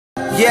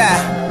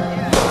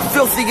Yeah,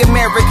 filthy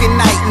American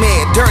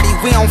nightmare. Dirty,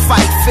 we don't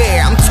fight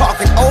fair. I'm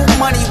talking old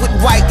money with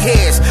white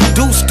hairs.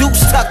 Deuce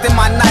tucked in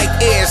my night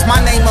ears.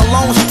 My name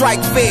alone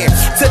strike fair.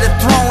 To the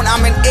throne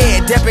I'm an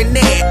heir.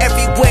 Debonair,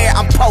 everywhere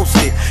I'm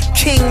posted.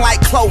 King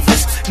like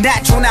Clovis,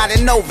 natural not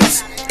a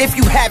novice. If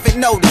you haven't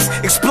noticed,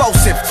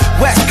 explosive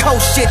West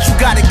Coast shit you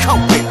gotta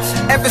cope with.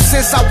 Ever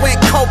since I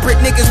went corporate,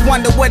 niggas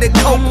wonder where the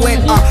coke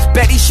went.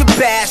 Betty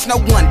Shabazz, no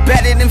one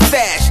better than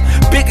Fash.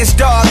 Biggest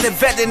dog the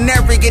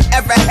veterinarian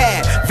ever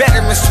had.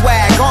 Veteran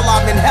swag, all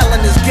I'm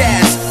inhaling is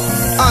gas.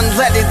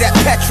 Unleaded that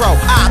petro,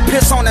 I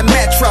piss on the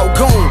metro.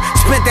 Goon,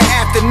 spent the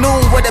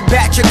afternoon with a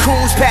batch of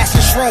coons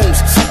passing shrooms.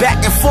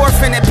 Back and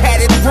forth in a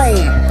padded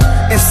room.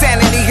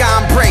 Insanity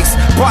I embrace.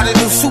 Bought a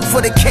new suit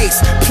for the case.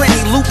 Plenty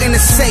loot in the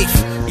safe.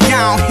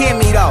 Y'all don't hear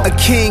me though. A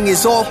king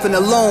is often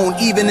alone,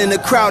 even in a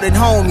crowded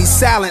home. He's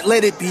silent,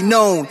 let it be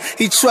known.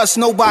 He trusts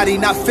nobody,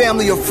 not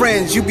family or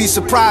friends. You'd be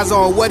surprised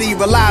on what he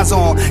relies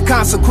on.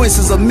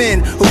 Consequences of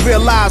men who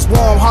realize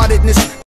warm-heartedness